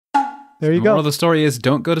There you The go. moral of the story is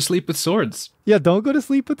don't go to sleep with swords. Yeah, don't go to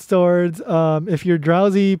sleep with swords. If you're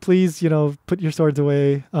drowsy, please, put your swords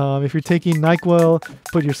away. If you're taking NyQuil,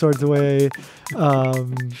 put your swords away.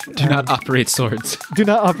 Do not operate swords. Do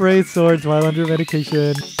not operate swords while under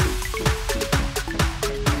medication.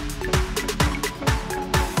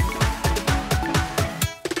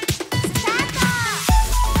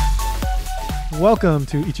 Welcome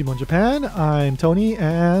to Ichimon Japan. I'm Tony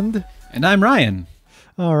and I'm Ryan.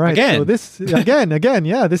 All right. Again. So this again,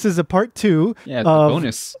 yeah, this is a part 2. Yeah, it's a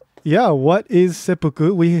bonus. Yeah, what is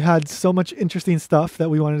seppuku? We had so much interesting stuff that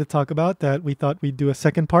we wanted to talk about that we thought we'd do a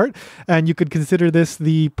second part. And you could consider this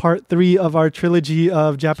the part 3 of our trilogy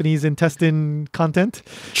of Japanese intestine content.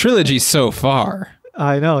 Trilogy so far.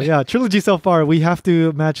 I know, yeah. Trilogy so far. We have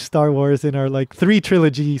to match Star Wars in our 3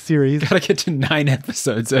 trilogy series. Gotta get to 9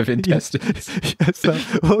 episodes of intestines. Yeah, so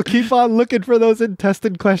we'll keep on looking for those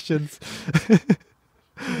intestine questions.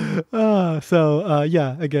 Again,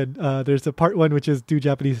 there's a part 1, which is, do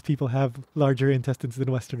Japanese people have larger intestines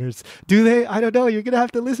than Westerners? Do they? I don't know. You're going to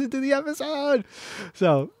have to listen to the episode.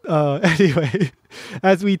 So anyway,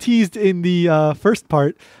 as we teased in the first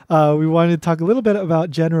part, we wanted to talk a little bit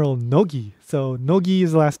about General Nogi. So Nogi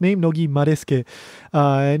is the last name, Nogi Maresuke.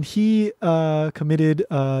 And he committed...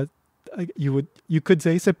 you could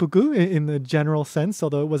say seppuku in the general sense,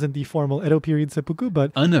 although it wasn't the formal Edo period seppuku,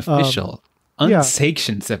 but Unofficial.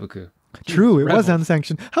 Unsanctioned seppuku. True, it was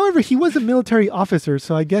unsanctioned. However, he was a military officer,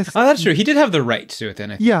 so I guess... Oh, that's true. He did have the right to it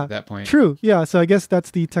then, I think, at that point. True. Yeah, so I guess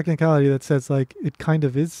that's the technicality that says, it kind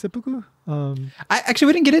of is seppuku. Actually,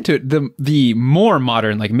 we didn't get into it. The more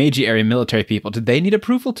modern, Meiji area military people, did they need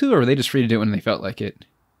approval too, or were they just free to do it when they felt like it?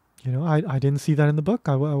 I didn't see that in the book.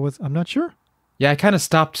 I'm not sure. Yeah, I kind of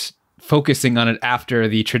stopped focusing on it after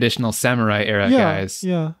the traditional samurai era guys.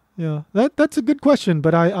 Yeah. That's a good question,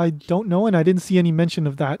 but I don't know, and I didn't see any mention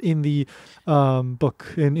of that in the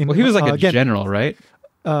book. Well, he was a general, right?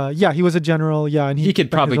 Yeah, he was a general. Yeah, and he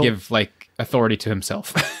could probably give authority to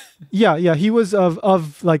himself. Yeah, he was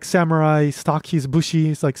of samurai stock. He's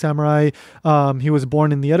bushi. He's samurai. He was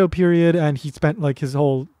born in the Edo period, and he spent his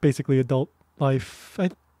whole basically adult life.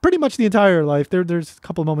 Pretty much the entire life. There's a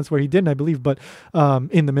couple of moments where he didn't, I believe, but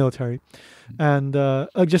in the military. And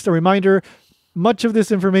just a reminder, much of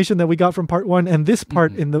this information that we got from part 1 and this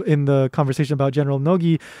part in the conversation about General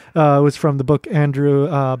Nogi was from the book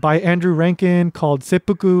by Andrew Rankin called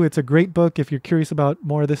Seppuku. It's a great book. If you're curious about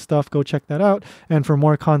more of this stuff, go check that out. And for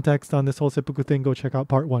more context on this whole seppuku thing, go check out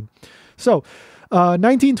part 1. So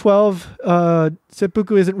 1912,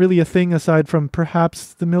 seppuku isn't really a thing aside from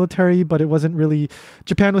perhaps the military, but it wasn't really...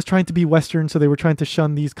 Japan was trying to be Western, so they were trying to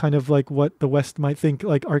shun these kind of what the West might think,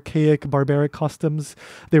 archaic, barbaric customs.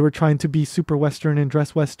 They were trying to be super Western and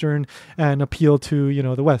dress Western and appeal to,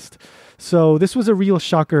 the West. So this was a real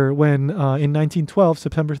shocker when in 1912,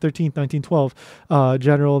 September 13th, 1912,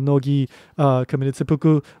 General Nogi committed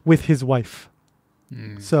seppuku with his wife.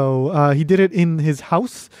 So he did it in his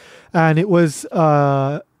house, and it was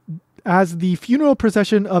as the funeral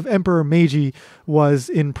procession of Emperor Meiji was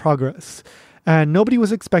in progress. And nobody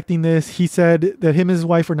was expecting this. He said that him and his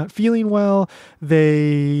wife were not feeling well.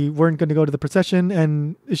 They weren't going to go to the procession.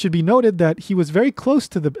 And it should be noted that he was very close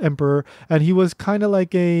to the emperor, and he was kind of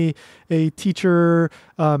like a teacher,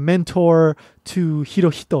 mentor to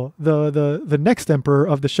Hirohito, the next emperor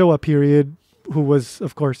of the Showa period, who was,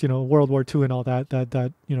 of course, World War II and all that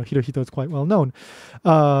Hirohito is quite well known.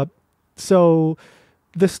 So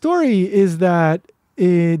the story is that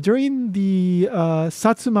during the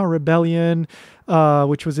Satsuma Rebellion,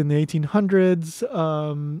 which was in the 1800s,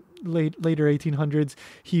 later 1800s,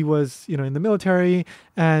 he was, in the military,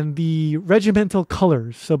 and the regimental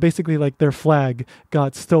colors, so basically their flag,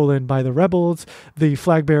 got stolen by the rebels. The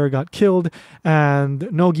flag bearer got killed,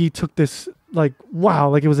 and Nogi took this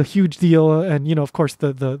wow, it was a huge deal. And, of course,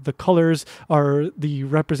 the colors are the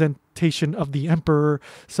representation of the emperor.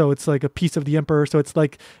 So it's a piece of the emperor. So it's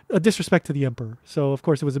a disrespect to the emperor. So, of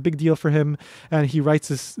course, it was a big deal for him. And he writes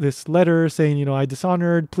this letter saying, I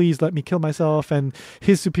dishonored, please let me kill myself. And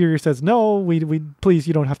his superior says, no, we please,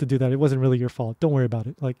 you don't have to do that. It wasn't really your fault. Don't worry about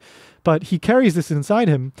it. But he carries this inside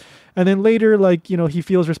him. And then later, he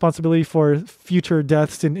feels responsibility for future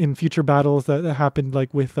deaths in future battles that happened,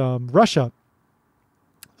 with Russia.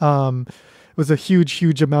 It was a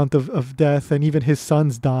huge amount of death, and even his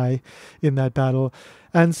sons die in that battle.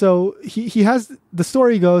 And so he has, the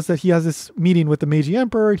story goes that he has this meeting with the Meiji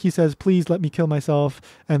Emperor. He says, please let me kill myself.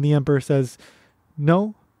 And the Emperor says,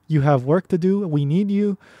 no, you have work to do. We need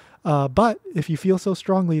you. But if you feel so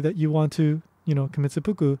strongly that you want to, commit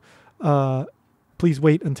seppuku, please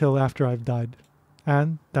wait until after I've died.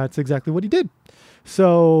 And that's exactly what he did.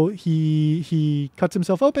 So he cuts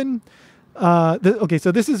himself open. Okay,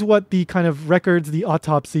 so this is what the kind of records, the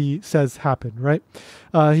autopsy says happened, right?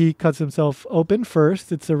 He cuts himself open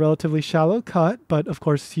first. It's a relatively shallow cut, but of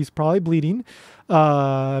course he's probably bleeding.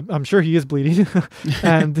 I'm sure he is bleeding.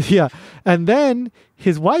 And yeah, and then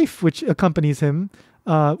his wife, which accompanies him,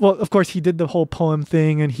 well, of course, he did the whole poem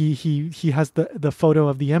thing, and he has the photo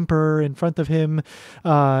of the emperor in front of him,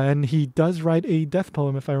 and he does write a death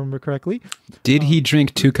poem, if I remember correctly. Did he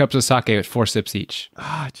drink 2 cups of sake with 4 sips each?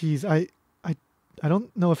 Geez, I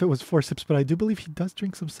don't know if it was 4 sips, but I do believe he does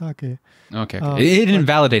drink some sake. Okay. It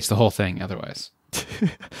invalidates the whole thing otherwise.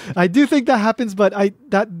 I do think that happens, but I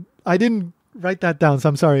didn't write that down, so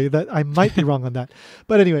I'm sorry that I might be wrong on that.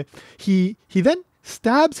 But anyway, he then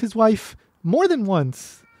stabs his wife more than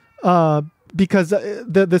once, because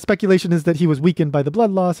the speculation is that he was weakened by the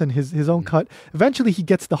blood loss and his own cut. Eventually, he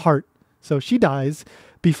gets the heart, so she dies.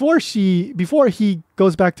 Before he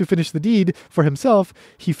goes back to finish the deed for himself,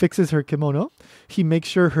 he fixes her kimono. He makes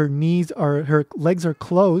sure her legs are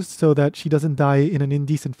closed so that she doesn't die in an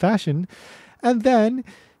indecent fashion. And then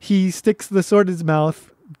he sticks the sword in his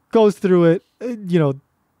mouth, goes through it,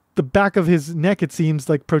 the back of his neck, it seems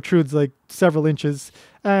like, protrudes like several inches,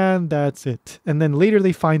 and that's it. And then later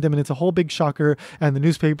they find him, and it's a whole big shocker. And the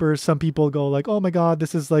newspapers, some people go like, oh my God,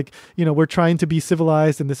 this is like, we're trying to be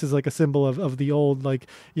civilized, and this is like a symbol of the old, like,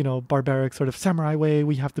 barbaric sort of samurai way.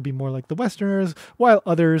 We have to be more like the Westerners. While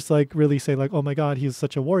others like really say like, oh my God, he was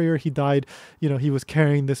such a warrior. He died, he was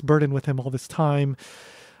carrying this burden with him all this time.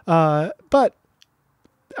 But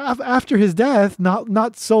after his death,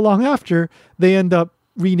 not so long after, they end up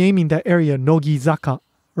renaming that area Nogizaka,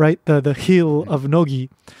 right? The hill of Nogi.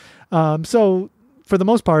 So for the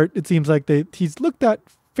most part, it seems like he's looked at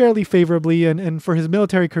fairly favorably, and for his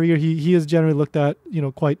military career, he is generally looked at,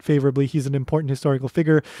 quite favorably. He's an important historical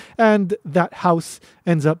figure, and that house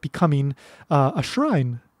ends up becoming a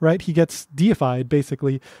shrine. Right, he gets deified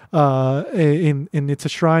basically. It's a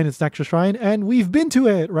shrine. It's an actual shrine, and we've been to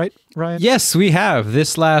it, right, Ryan? Yes, we have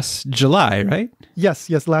this last July, right? Yes,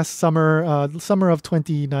 last summer, summer of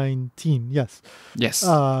 2019. Yes.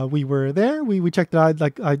 We were there. We checked it out.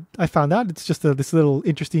 Like I found out it's just this little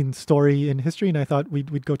interesting story in history, and I thought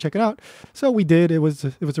we'd go check it out. So we did. It was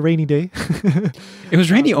a rainy day. It was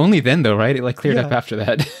rainy only then, though, right? It like cleared up after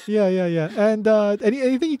that. Yeah. And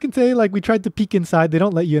anything you can say? Like we tried to peek inside. They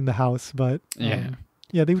don't let you in the house, but they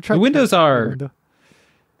tried. The windows are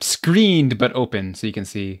screened but open, so you can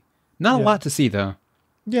see. Not a lot to see, though.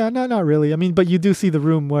 Yeah, not really. I mean, but you do see the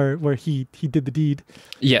room where he did the deed.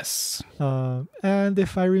 Yes. And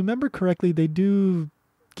if I remember correctly, they do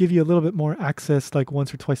give you a little bit more access, like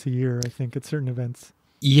once or twice a year, I think, at certain events.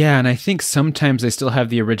 Yeah, and I think sometimes they still have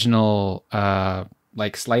the original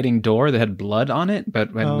like sliding door that had blood on it,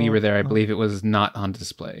 but when we were there, I believe it was not on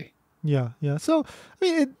display. Yeah. So, I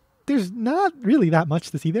mean, there's not really that much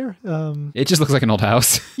to see there. It just looks like an old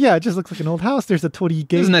house. Yeah, it just looks like an old house. There's a torii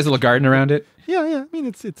gate. There's a nice little garden around it. Yeah. I mean,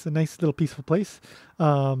 it's a nice little peaceful place.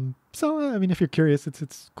 So, I mean, if you're curious,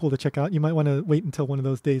 it's cool to check out. You might want to wait until one of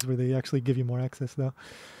those days where they actually give you more access, though.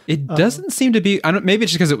 It doesn't seem to be. Maybe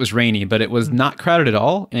it's just because it was rainy, but it was not crowded at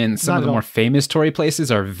all. And some of the more famous torii places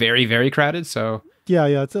are very, very crowded. So yeah,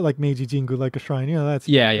 it's like Meiji Jingu, like a shrine. That's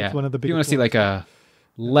one of the big. If you want to see like a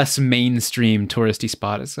less mainstream touristy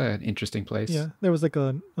spot, it's an interesting place. Yeah, there was like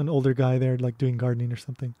an older guy there, like doing gardening or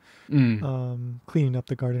something, cleaning up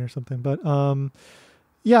the garden or something. But so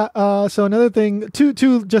another thing, two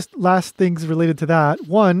just last things related to that.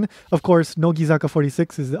 One, of course, Nogizaka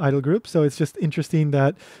 46 is the idol group, so it's just interesting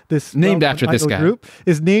that this named after this guy group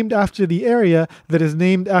is named after the area that is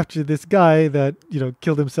named after this guy that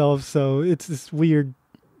killed himself. So it's this weird.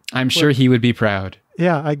 I'm sure he would be proud.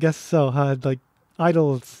 Yeah, I guess so. Like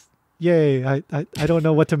idols, yay! I don't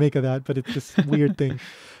know what to make of that, but it's this weird thing.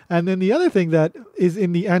 And then the other thing that is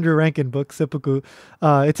in the Andrew Rankin book, Seppuku,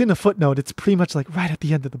 it's in a footnote. It's pretty much like right at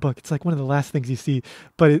the end of the book. It's like one of the last things you see.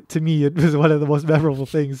 But to me, it was one of the most memorable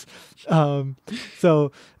things.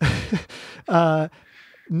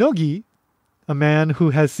 Nogi, a man who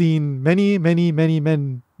has seen many, many, many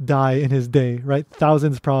men die in his day, right?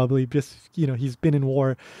 Thousands probably. Just, he's been in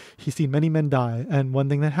war. He's seen many men die. And one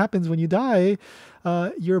thing that happens when you die,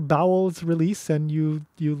 your bowels release and you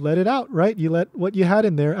let it out, right? You let what you had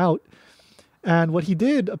in there out. And what he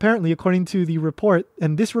did, apparently, according to the report,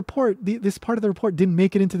 and this report, this part of the report didn't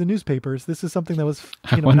make it into the newspapers. This is something that was,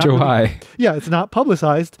 I wonder why. Yeah, it's not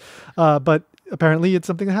publicized, but apparently it's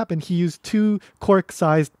something that happened. He used 2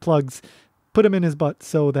 cork-sized plugs, put them in his butt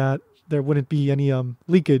so that there wouldn't be any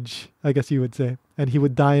leakage, I guess you would say, and he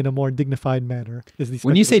would die in a more dignified manner.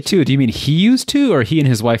 When you say 2, do you mean he used 2 or he and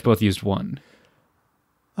his wife both used 1?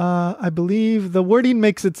 I believe the wording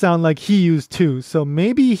makes it sound like he used 2. So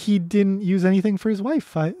maybe he didn't use anything for his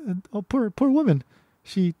wife. Oh, poor woman.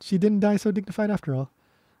 She didn't die so dignified after all.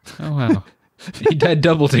 Oh, wow. He died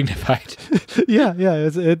double dignified. Yeah.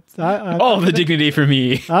 All the dignity for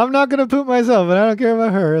me. I'm not going to poop myself, but I don't care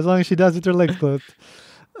about her as long as she does with her legs closed.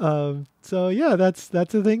 So yeah, that's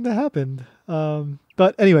the thing that happened.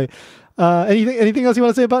 But anyway, anything else you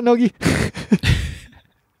want to say about Nogi?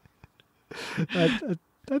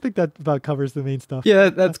 I think that about covers the main stuff. Yeah,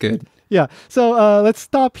 that's good. Yeah. So let's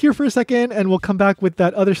stop here for a second, and we'll come back with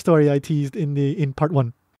that other story I teased in part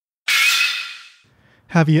 1.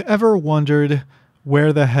 Have you ever wondered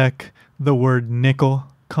where the heck the word nickel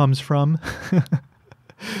comes from?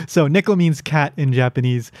 So nickel means cat in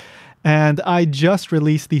Japanese. And I just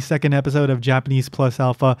released the second episode of Japanese Plus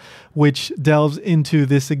Alpha, which delves into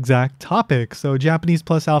this exact topic. So Japanese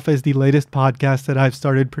Plus Alpha is the latest podcast that I've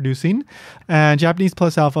started producing. And Japanese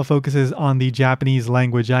Plus Alpha focuses on the Japanese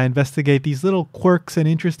language. I investigate these little quirks and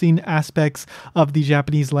interesting aspects of the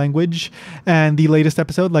Japanese language. And the latest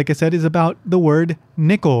episode, like I said, is about the word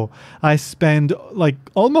nickel. I spend like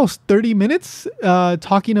almost 30 minutes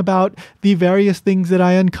talking about the various things that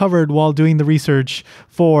I uncovered while doing the research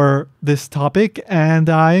for this topic, and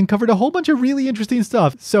I uncovered a whole bunch of really interesting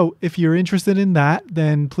stuff. So if you're interested in that,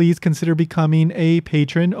 then please consider becoming a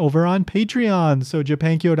patron over on Patreon. So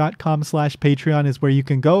JapanKyo.com/Patreon is where you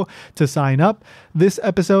can go to sign up. This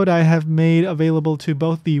episode I have made available to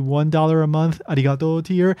both the $1 a month Arigato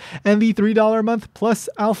tier and the $3 a month plus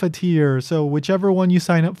Alpha tier. So whichever one you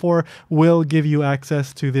sign up for will give you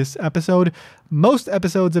access to this episode. Most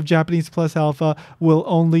episodes of Japanese Plus Alpha will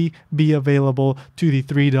only be available to the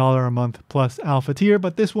 $3 a month plus Alpha tier,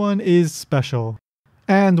 but this one is special.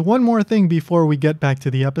 And one more thing before we get back to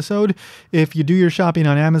the episode. If you do your shopping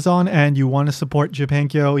on Amazon and you want to support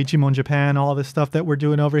JapanKyo, Ichimon Japan, all the stuff that we're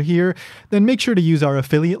doing over here, then make sure to use our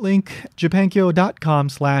affiliate link,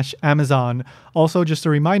 japankyo.com/Amazon. Also, just a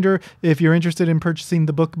reminder, if you're interested in purchasing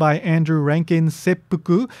the book by Andrew Rankin,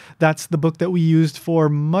 Seppuku, that's the book that we used for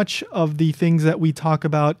much of the things that we talk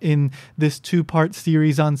about in this 2-part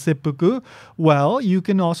series on Seppuku. Well, you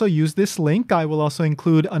can also use this link. I will also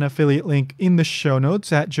include an affiliate link in the show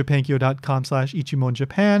notes at japankyo.com/Ichimon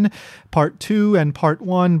Japan. Part 2 and Part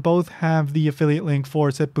 1 both have the affiliate link for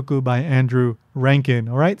Seppuku by Andrew Rankin.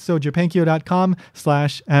 All right, so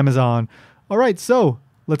japankyo.com/Amazon. All right, so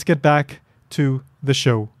let's get back to the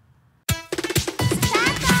show.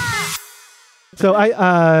 So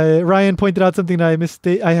Ryan pointed out something that I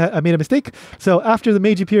made a mistake. So after the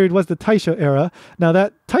Meiji period was the Taisho era. Now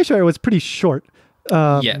that Taisho era was pretty short.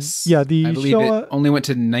 Yes. Yeah, I believe it only went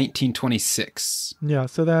to 1926. Yeah,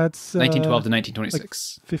 so that's 1912 to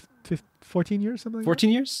 1926. Like 14 years, something like 14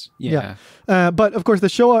 years? Yeah. But of course, the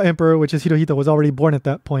Showa emperor, which is Hirohito, was already born at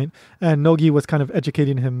that point, and Nogi was kind of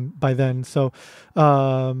educating him by then. So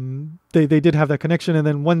they did have that connection. And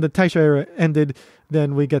then when the Taisho era ended,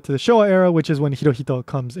 then we get to the Showa era, which is when Hirohito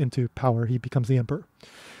comes into power. He becomes the emperor.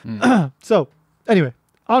 So anyway,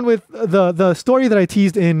 on with the story that I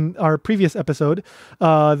teased in our previous episode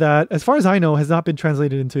that, as far as I know, has not been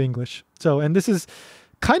translated into English. So, and this is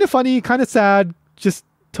kind of funny, kind of sad, just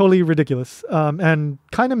totally ridiculous, and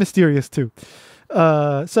kind of mysterious too.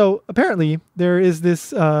 So apparently there is this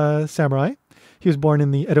samurai. He was born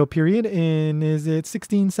in the Edo period in, is it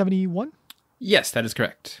 1671? Yes, that is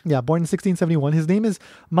correct. Yeah, born in 1671. His name is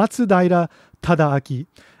Matsudaira Tadaaki.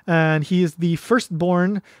 And he is the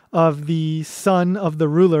firstborn of the son of the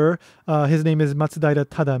ruler. His name is Matsudaira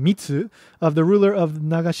Tadamitsu, of the ruler of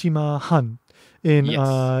Nagashima Han in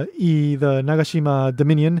the Nagashima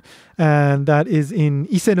Dominion. And that is in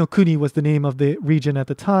Ise no Kuni was the name of the region at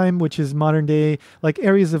the time, which is modern day like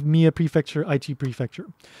areas of Mie Prefecture, Aichi Prefecture.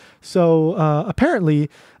 So apparently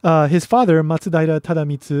his father, Matsudaira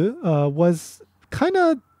Tadamitsu, was kind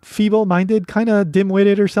of feeble-minded, kind of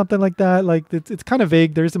dim-witted or something like that. Like it's kind of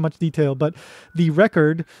vague. There isn't much detail, but the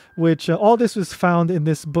record, which all this was found in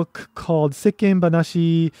this book called Sekken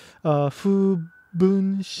Banashi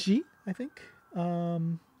Fubunshi, I think. Let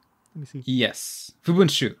me see. Yes,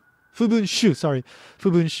 Fubunshu. Sorry,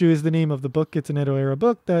 Fubunshu is the name of the book. It's an Edo era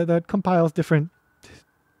book that compiles different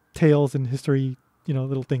tales and history,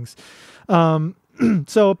 little things.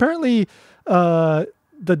 So apparently,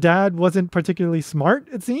 the dad wasn't particularly smart,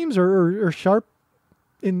 it seems, or sharp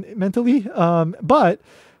mentally. But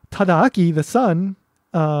Tadaaki, the son,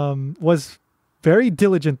 was very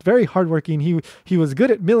diligent, very hardworking. He was good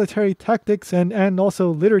at military tactics and also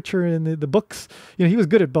literature and the books. He was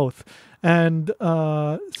good at both. And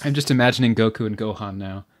I'm just imagining Goku and Gohan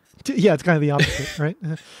now. Yeah, it's kind of the opposite, right?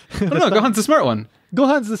 No, Gohan's the smart one.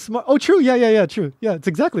 Gohan's the smart. Oh, true. Yeah. True. Yeah, it's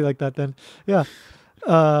exactly like that then. Yeah.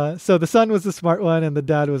 So the son was the smart one, and the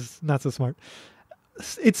dad was not so smart.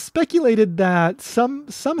 It's speculated that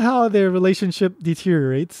somehow their relationship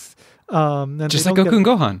deteriorates. And just like Goku and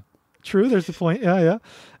Gohan. True. There's the point. Yeah.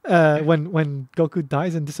 When Goku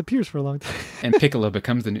dies and disappears for a long time, and Piccolo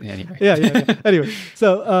becomes the new anyway. Yeah. Anyway,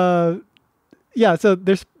 so so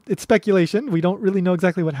it's speculation. We don't really know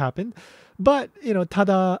exactly what happened, but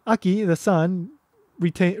Tadaaki, the son,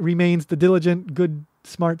 remains the diligent, good,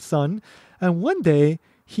 smart son, and one day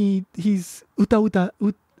he's utatane,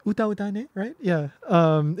 right? Yeah,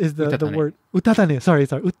 is the word utatane. Sorry,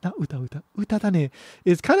 utatane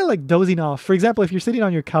is kind of like dozing off. For example, if you're sitting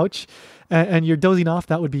on your couch and you're dozing off,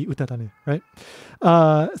 that would be utatane, right?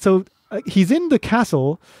 So he's in the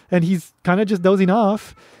castle and he's kind of just dozing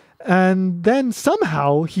off, and then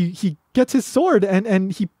somehow he gets his sword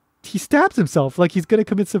and he stabs himself like he's going to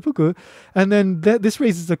commit seppuku, and then this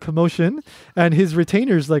raises a commotion, and his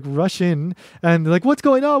retainers like rush in and like, what's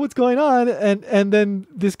going on, and then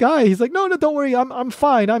this guy, he's like, no, don't worry, I'm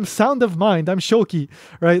fine, I'm sound of mind, I'm shoki,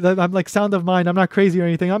 right? I'm like sound of mind, I'm not crazy or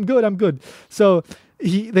anything, I'm good. So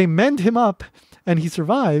they mend him up and he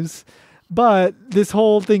survives. But this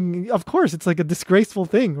whole thing, of course, it's like a disgraceful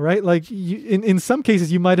thing, right? Like in some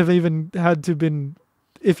cases you might have even had to been,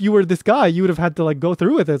 if you were this guy, you would have had to like go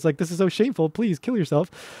through with it. It's like, this is so shameful. Please kill yourself.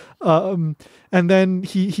 And then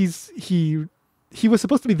he was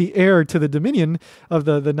supposed to be the heir to the dominion of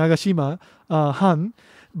the Nagashima Han,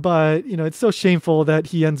 but it's so shameful that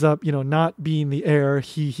he ends up not being the heir.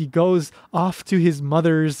 He goes off to his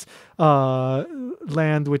mother's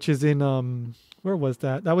land, which is in where was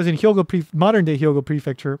that? That was in modern day Hyogo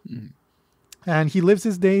Prefecture. And he lives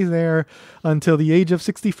his days there until the age of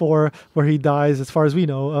 64, where he dies, as far as we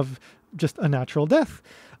know, of just a natural death.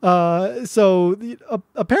 So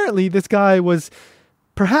apparently this guy was,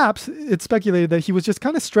 perhaps it's speculated that he was just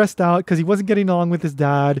kind of stressed out because he wasn't getting along with his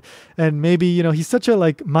dad. And maybe, he's such a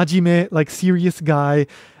like majime, like serious guy,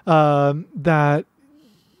 that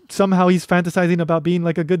somehow he's fantasizing about being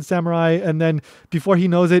like a good samurai. And then before he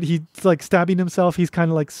knows it, he's like stabbing himself. He's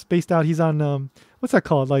kind of like spaced out. He's on, what's that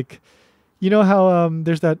called? Like, you know how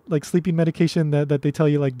there's that like sleeping medication that they tell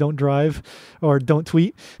you like don't drive or don't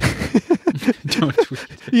tweet. Don't tweet.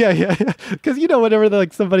 Yeah. Because whenever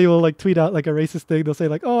like somebody will like tweet out like a racist thing, they'll say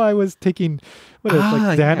like, oh, I was taking like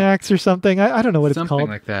Xanax or something. I don't know what it's called. Something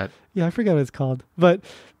like that. Yeah, I forget what it's called. But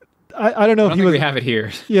I don't know if he was. We have it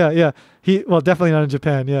here. Yeah. Well, definitely not in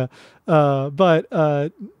Japan. Yeah.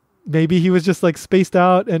 But maybe he was just like spaced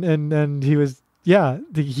out and he was. Yeah,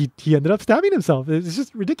 he ended up stabbing himself. It's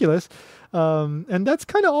just ridiculous. And that's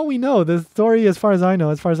kind of all we know. The story, as far as I know,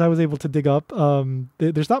 as far as I was able to dig up,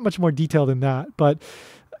 there's not much more detail than that. But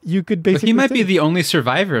you could basically. But he might be the only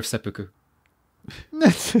survivor of seppuku.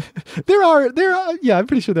 There are. Yeah, I'm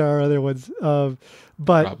pretty sure there are other ones. But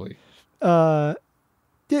probably.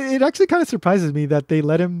 It actually kind of surprises me that they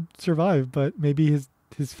let him survive. But maybe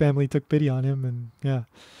his family took pity on him, and yeah.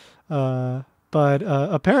 But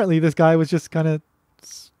apparently this guy was just kind of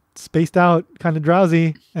spaced out, kind of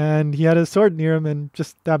drowsy, and he had a sword near him and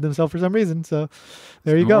just stabbed himself for some reason. So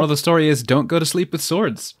there you go. The moral of the story is don't go to sleep with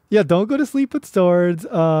swords. Yeah, don't go to sleep with swords.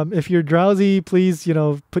 If you're drowsy, please,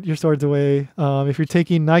 put your swords away. If you're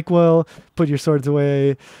taking NyQuil, put your swords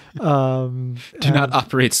away. Do not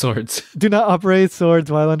operate swords. Do not operate swords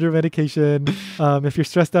while under medication. If you're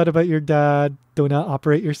stressed out about your dad, do not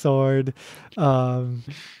operate your sword.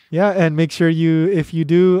 Yeah, and make sure if you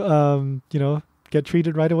do, get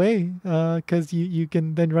treated right away, because you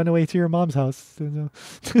can then run away to your mom's house.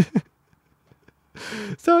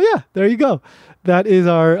 So yeah, there you go. That is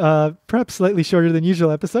our perhaps slightly shorter than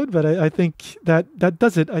usual episode, but I think that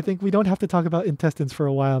does it. I think we don't have to talk about intestines for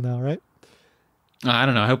a while now, right? I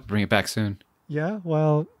don't know. I hope we bring it back soon. Yeah,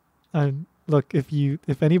 well, look,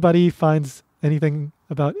 if anybody finds anything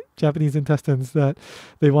about Japanese intestines that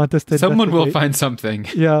they want us to someone will find something.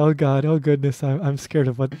 Yeah, oh god, oh goodness, I'm scared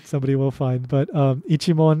of what somebody will find. But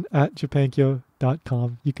Ichimon at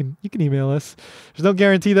JapanKyo.com. You can email us. There's no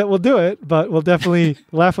guarantee that we'll do it, but we'll definitely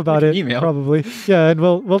laugh about it. Email. Probably. Yeah, and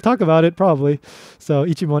we'll talk about it probably. So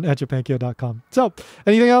Ichimon at JapanKyo.com. So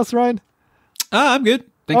anything else, Ryan? I'm good.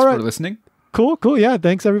 Thanks for listening. Cool. Yeah.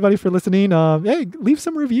 Thanks everybody for listening. Hey, leave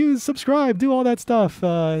some reviews, subscribe, do all that stuff.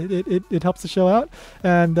 It helps the show out.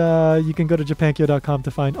 And you can go to JapanKyo.com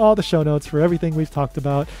to find all the show notes for everything we've talked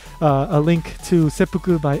about. A link to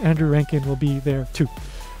Seppuku by Andrew Rankin will be there too.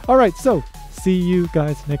 All right. So see you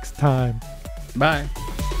guys next time. Bye.